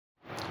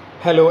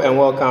Hello and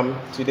welcome.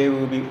 Today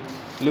we'll be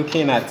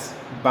looking at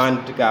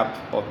band gap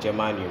of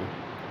germanium,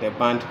 the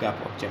band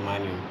gap of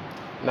germanium.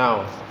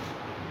 Now,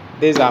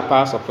 this is our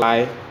power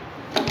supply.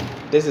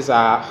 This is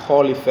our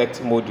Hall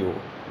effect module,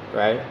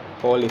 right?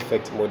 Hall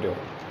effect module.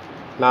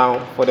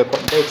 Now, for the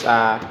connects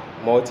are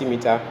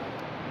multimeter,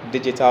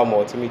 digital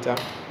multimeter.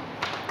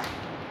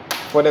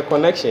 For the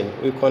connection,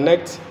 we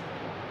connect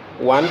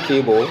one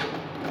cable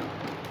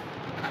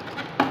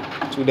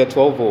to the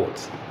 12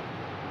 volts.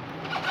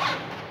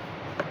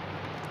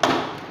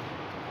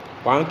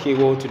 One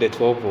cable to the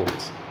 12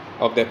 volts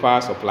of the power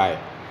supply.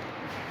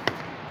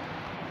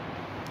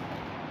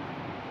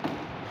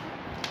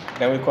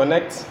 Then we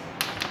connect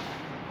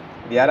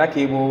the other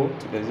cable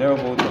to the 0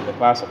 volt of the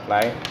power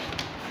supply.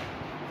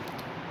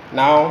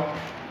 Now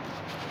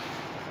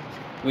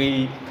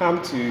we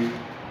come to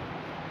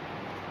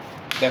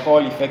the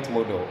Hall effect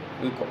module.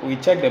 We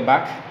check the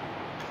back,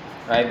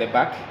 right? The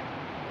back.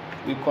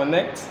 We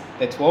connect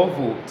the 12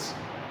 volts.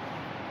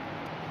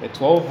 The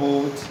 12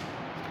 volt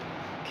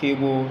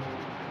cable,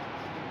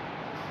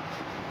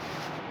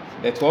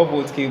 the 12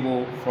 volt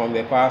cable from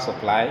the power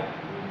supply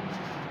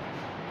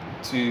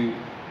to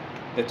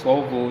the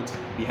 12 volt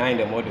behind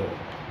the module.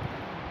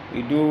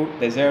 We do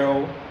the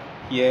 0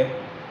 here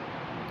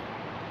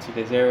to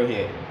the 0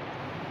 here,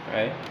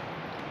 right?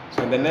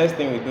 So the next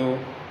thing we do,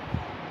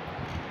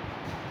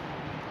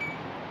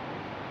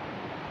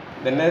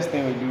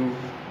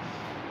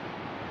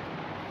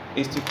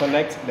 is to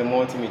connect the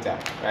multimeter,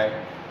 right?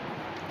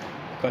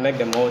 Connect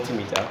the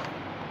multimeter.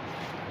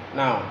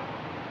 Now,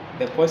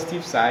 the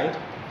positive side,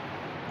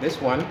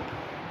 this one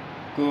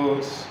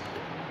goes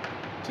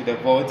to the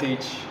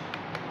voltage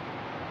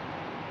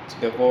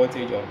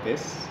of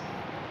this,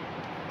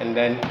 and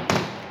then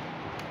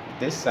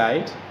this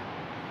side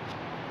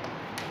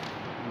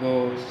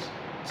goes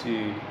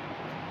to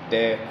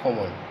the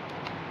common.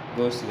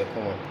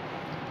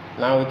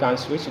 Now we can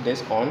switch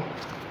this on.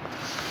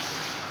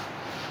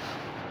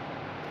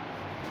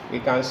 We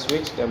can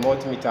switch the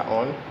multimeter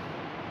on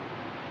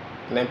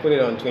and then put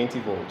it on 20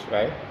 volts,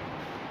 right?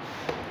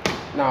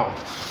 Now,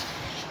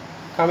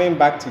 coming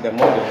back to the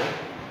model,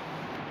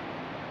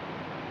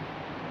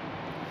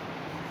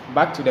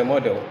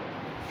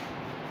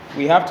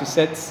 we have to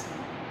set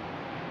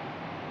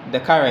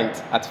the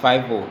current at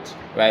 5 volts,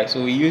 right?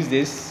 So we use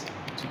this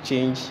to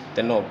change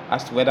the knob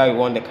as to whether we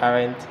want the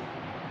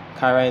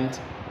current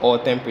or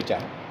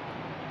temperature.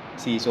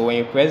 See, so when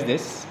you press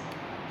this,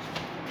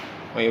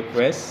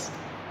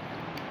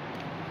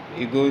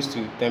 it goes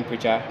to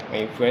temperature.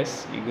 When you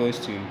press, it goes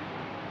to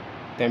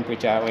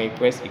temperature. When you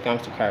press, it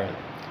comes to current.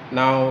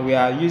 Now we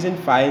are using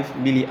 5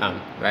 milliamp,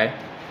 right?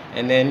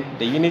 And then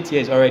the unit here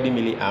is already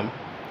milliamp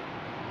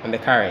on the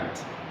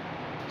current.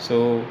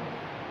 So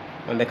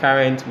on the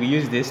current, we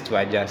use this to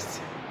adjust,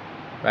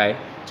 right,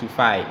 to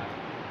 5.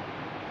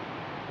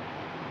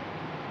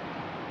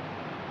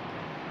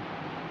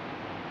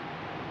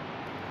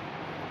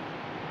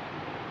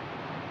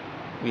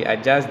 We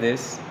adjust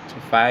this to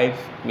 5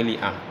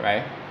 milliamp,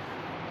 right?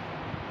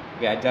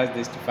 We adjust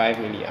this to 5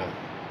 milliamp.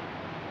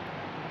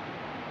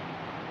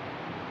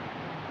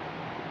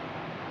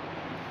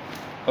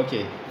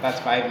 Okay, that's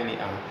 5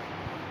 milliamp.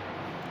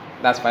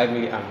 That's 5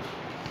 milliamp.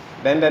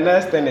 Then the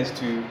next thing is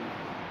to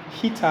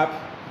heat up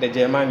the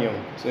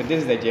germanium. So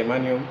this is the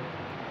germanium.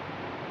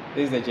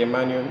 This is the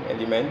germanium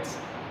element.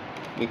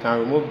 We can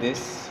remove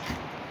this,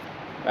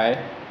 right?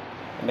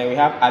 And then we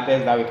have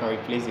others that we can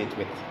replace it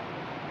with.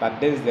 But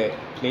this is the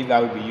plate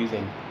that we'll be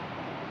using.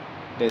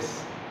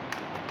 This.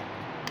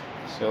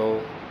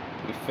 So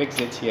we fix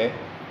it here.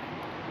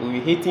 We'll be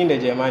heating the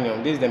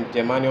germanium. This is the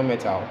germanium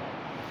metal.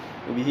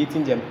 We'll be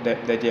heating the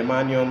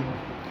germanium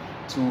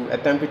to a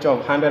temperature of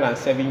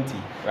 170,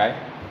 right?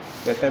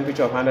 The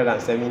temperature of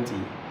 170.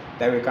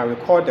 Then we can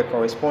record the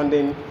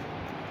corresponding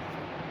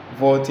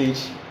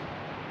voltage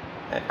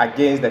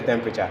against the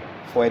temperature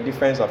for a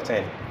difference of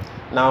 10.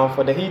 Now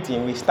for the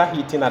heating, we start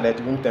heating at the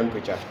room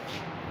temperature.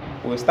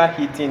 We'll start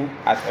heating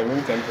at a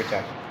room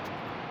temperature.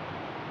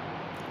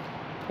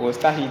 We'll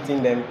start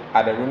heating them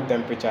at the room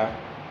temperature.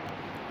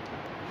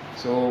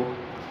 So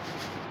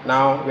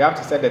now we have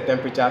to set the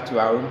temperature to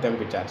our room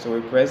temperature. So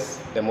we press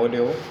the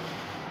module.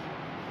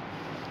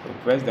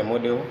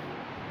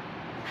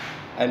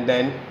 And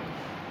then,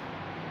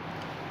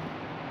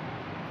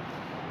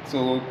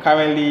 so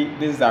currently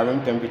this is our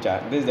room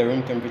temperature. This is the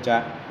room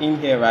temperature in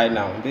here right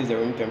now. This is the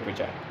room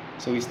temperature.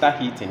 So we start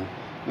heating.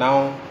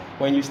 Now,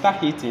 when you start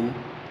heating,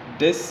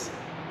 this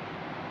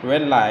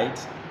red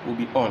light will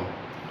be on.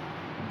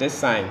 This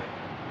sign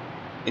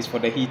is for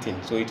the heating,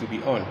 so it will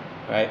be on,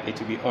 right? It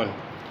will be on.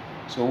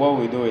 So what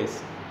we do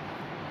is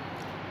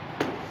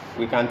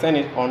we can turn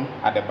it on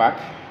at the back.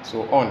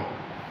 So on,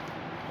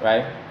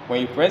 right?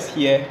 When you press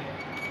here,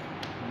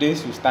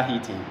 this will start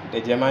heating.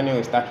 The germanium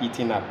will start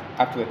heating up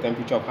to a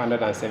temperature of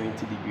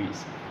 170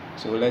 degrees.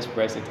 So let's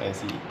press it and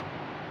see,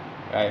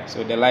 right?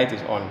 So the light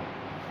is on.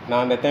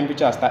 Now the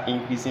temperature will start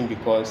increasing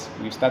because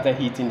we started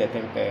heating the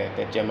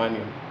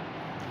germanium,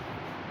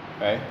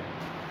 right?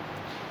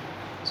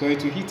 So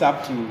it will heat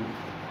up to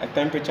a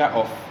temperature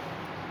of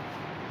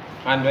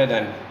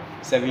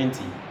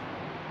 170,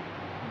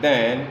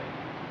 then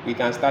we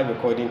can start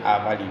recording our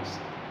values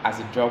as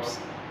it drops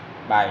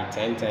by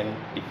 10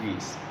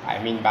 degrees.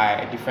 I mean by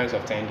a difference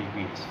of 10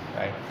 degrees,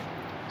 right?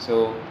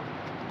 So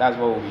that's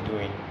what we'll be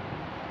doing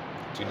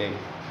today.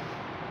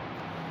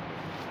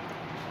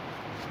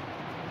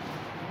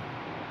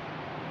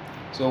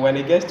 So when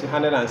it gets to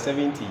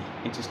 170,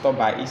 it will stop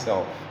by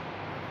itself.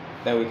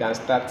 Then we can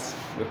start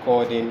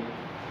recording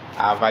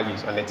our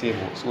values on the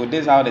table. So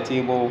this is how the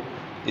table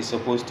is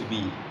supposed to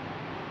be.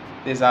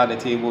 This is how the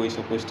table is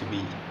supposed to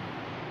be.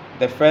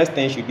 The first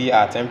thing should be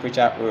our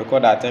temperature. We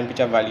record our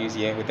temperature values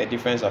here with a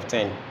difference of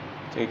 10.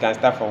 So we can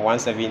start from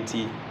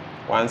 170,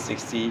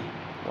 160,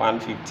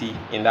 150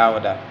 in that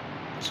order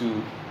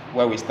to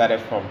where we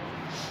started from.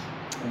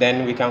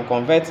 Then we can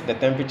convert the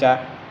temperature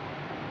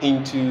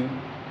into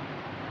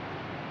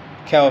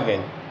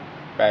Kelvin,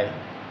 right?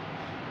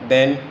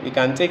 Then we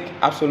can take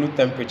absolute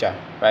temperature,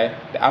 right?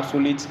 The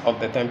absolute of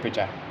the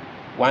temperature,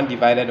 1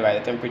 divided by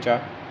the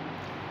temperature.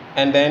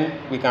 And then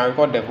we can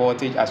record the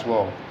voltage as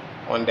well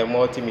on the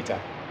multimeter,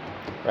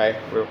 right?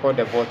 We record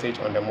the voltage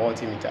on the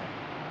multimeter.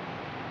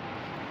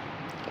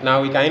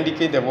 Now we can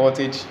indicate the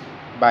voltage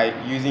by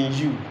using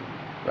U,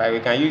 right? We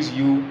can use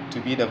U to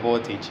be the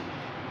voltage,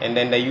 and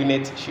then the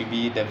unit should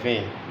be the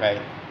vein,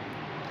 right?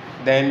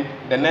 Then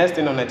the next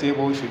thing on the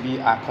table should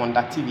be our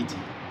conductivity,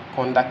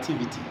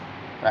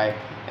 right?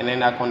 And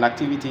then our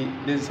conductivity,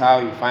 this is how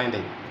you find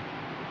it.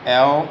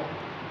 L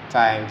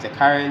times the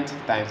current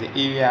times the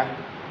area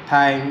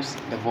times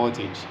the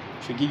voltage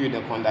should give you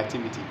the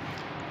conductivity,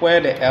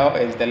 where the L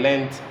is the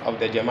length of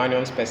the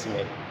germanium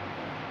specimen,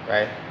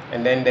 right?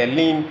 And then the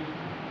length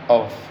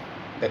of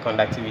the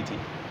conductivity.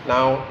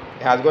 Now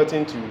it has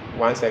gotten to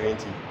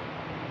 170,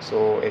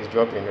 so it's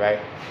dropping, right?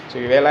 So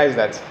you realize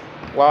that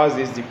whilst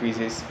this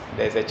decreases,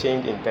 there's a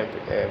change in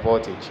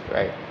voltage,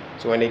 right?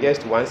 So when it gets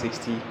to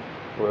 160,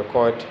 we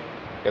record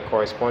the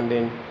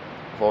corresponding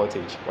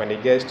voltage. When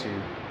it gets to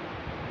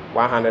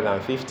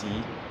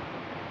 150,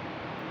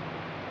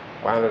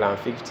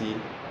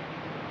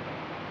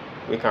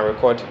 we can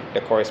record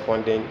the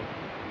corresponding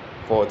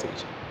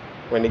voltage.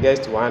 When it gets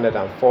to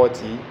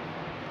 140,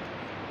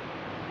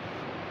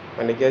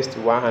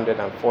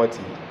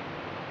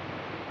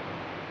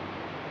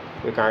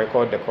 we can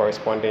record the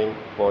corresponding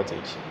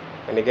voltage.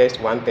 When it gets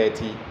to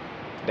 130,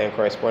 then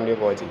corresponding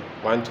voltage.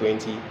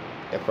 120,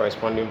 the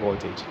corresponding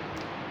voltage.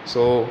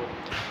 So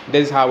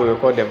this is how we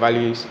record the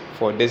values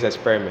for this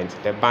experiment,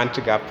 the band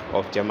gap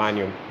of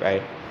germanium,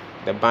 right?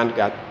 The band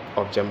gap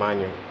of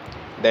germanium.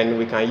 Then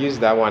we can use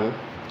that one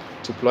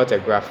to plot a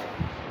graph.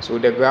 So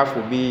the graph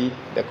will be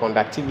the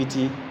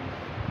conductivity,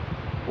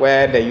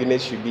 where the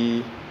unit should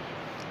be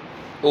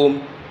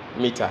ohm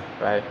meter,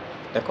 right?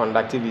 The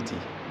conductivity,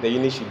 the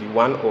unit should be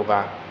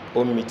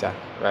 1/ohm meter,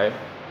 right?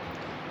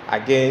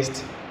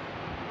 Against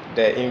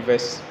the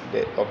inverse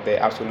of the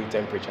absolute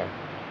temperature.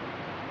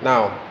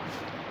 Now,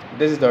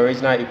 this is the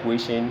original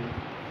equation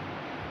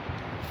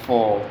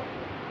for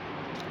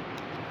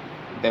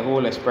the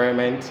whole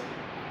experiment.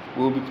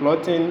 We'll be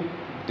plotting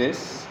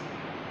this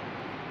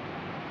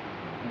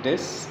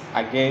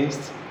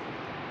against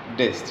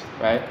this,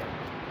 right?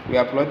 We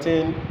are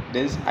plotting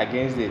this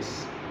against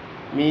this,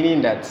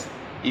 meaning that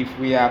if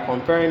we are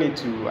comparing it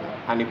to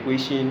an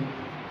equation,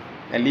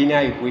 a linear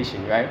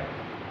equation, right?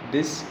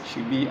 This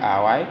should be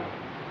our y,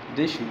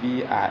 this should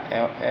be our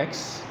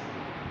lx,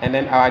 and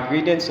then our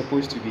gradient is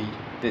supposed to be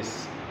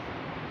this,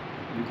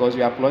 because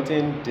we are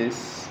plotting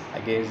this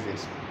against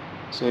this.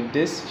 So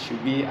this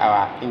should be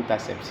our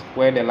intercept,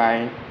 where the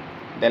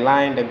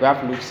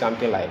graph looks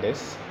something like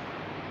this,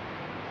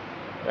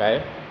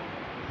 right?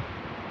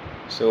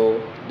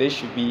 So this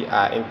should be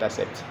our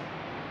intercept,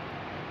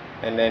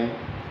 and then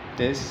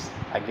this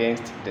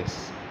against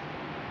this,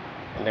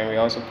 and then we're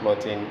also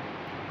plotting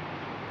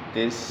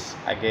this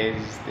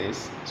against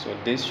this. So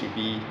this should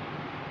be,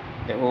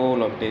 the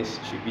whole of this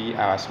should be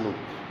our slope.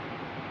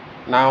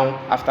 Now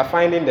after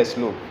finding the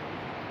slope,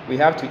 we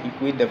have to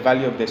equate the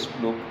value of the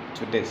slope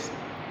to this.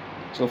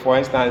 So for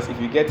instance, if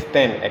you get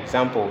 10,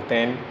 example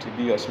 10 to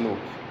be your slope,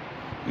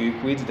 you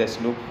equate the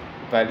slope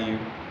value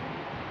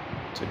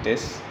to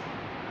this.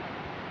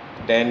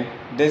 Then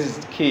this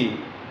is k,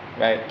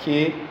 right?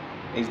 K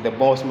is the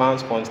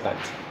Boltzmann's constant.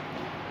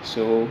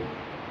 So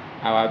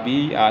our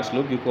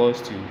slope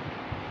equals to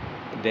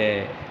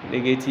the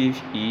negative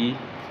e,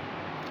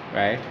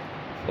 right,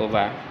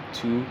 over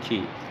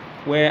 2k,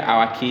 where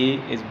our k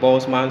is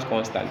Boltzmann's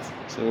constant.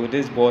 So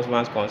this is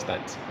Boltzmann's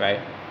constant, right?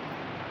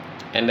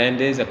 And then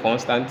there is a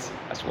constant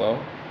as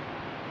well.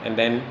 And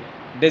then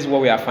this is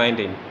what we are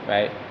finding,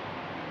 right?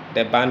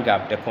 The band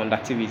gap, the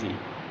conductivity.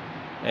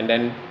 And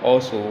then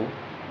also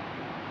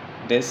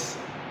this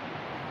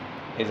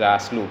is our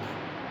slope,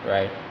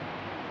 right?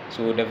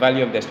 So the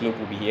value of the slope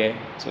will be here.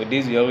 So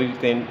this is the only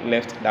thing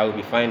left that we'll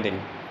be finding,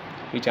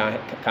 which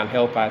can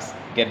help us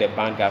get the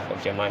band gap of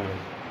germanium.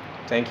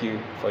 Thank you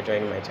for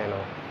joining my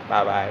channel.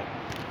 Bye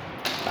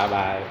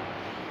bye.